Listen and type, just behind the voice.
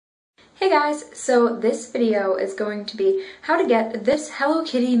Hey guys, so this video is going to be how to get this Hello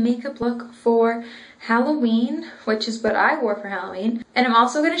Kitty makeup look for Halloween, which is what I wore for Halloween. And I'm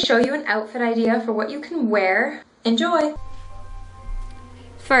also going to show you an outfit idea for what you can wear. Enjoy!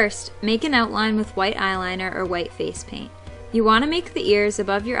 First, make an outline with white eyeliner or white face paint. You want to make the ears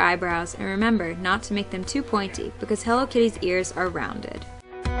above your eyebrows, and remember not to make them too pointy because Hello Kitty's ears are rounded.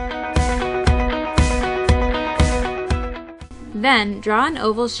 Then, draw an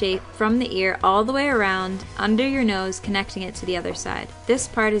oval shape from the ear all the way around under your nose, connecting it to the other side. This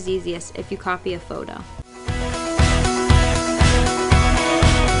part is easiest if you copy a photo.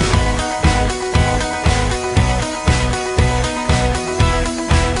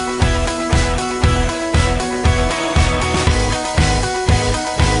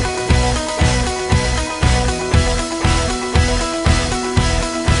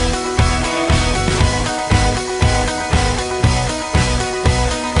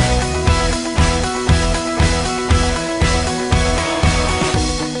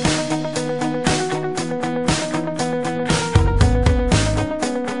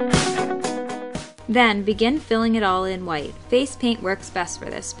 Then, begin filling it all in white. Face paint works best for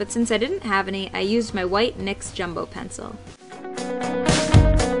this, but since I didn't have any, I used my white NYX Jumbo pencil.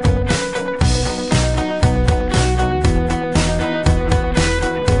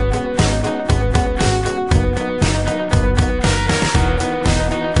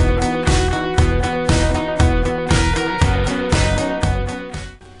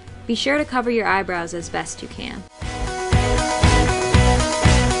 Be sure to cover your eyebrows as best you can.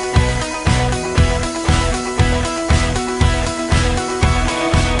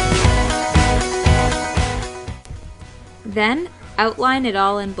 Then, outline it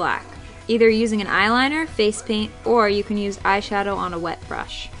all in black, either using an eyeliner, face paint, or you can use eyeshadow on a wet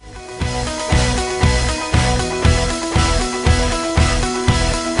brush.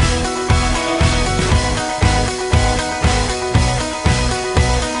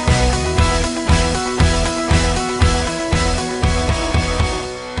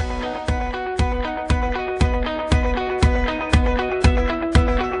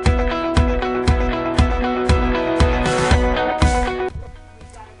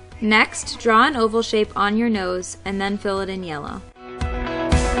 Next, draw an oval shape on your nose and then fill it in yellow.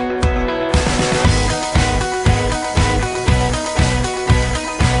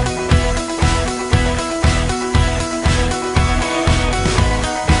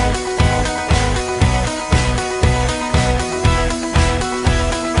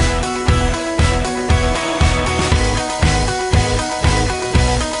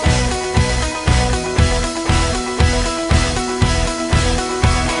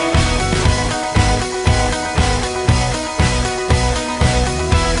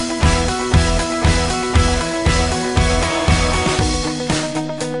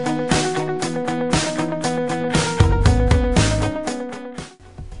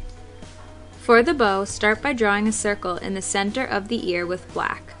 For the bow, start by drawing a circle in the center of the ear with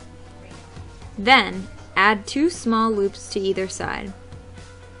black. Then, add 2 small loops to either side.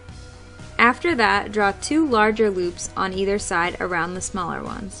 After that, draw 2 larger loops on either side around the smaller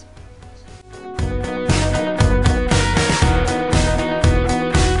ones.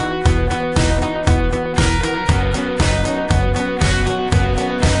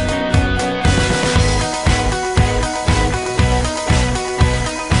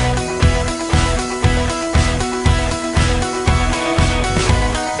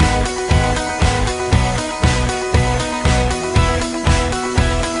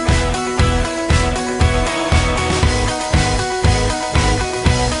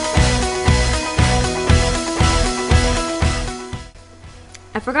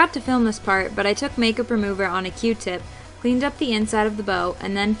 I forgot to film this part, but I took makeup remover on a Q-tip, cleaned up the inside of the bow,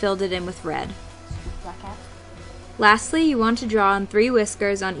 and then filled it in with red. Lastly, you want to draw on 3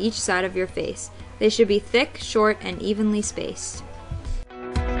 whiskers on each side of your face. They should be thick, short, and evenly spaced.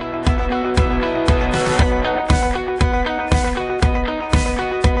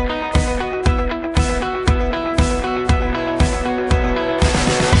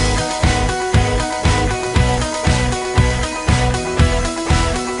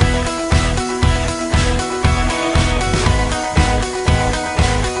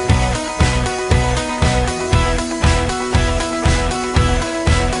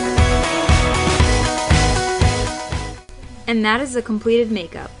 And that is the completed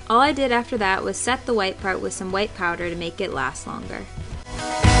makeup. All I did after that was set the white part with some white powder to make it last longer.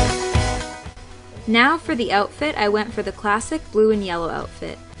 Now for the outfit, I went for the classic blue and yellow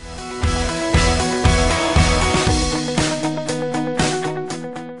outfit.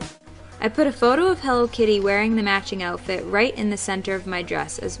 I put a photo of Hello Kitty wearing the matching outfit right in the center of my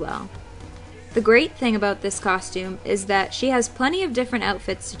dress as well. The great thing about this costume is that she has plenty of different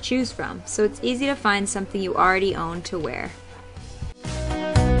outfits to choose from, so it's easy to find something you already own to wear.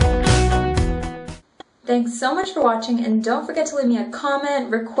 Thanks so much for watching, and don't forget to leave me a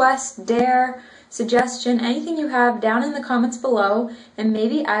comment, request, dare, suggestion, anything you have down in the comments below, and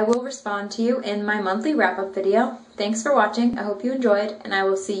maybe I will respond to you in my monthly wrap-up video. Thanks for watching, I hope you enjoyed, and I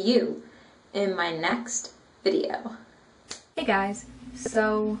will see you in my next video. Hey guys,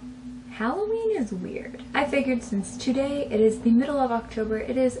 so Halloween is weird. I figured since today it is the middle of October,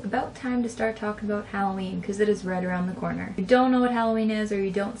 it is about time to start talking about Halloween because it is right around the corner. If you don't know what Halloween is or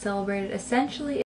you don't celebrate it, essentially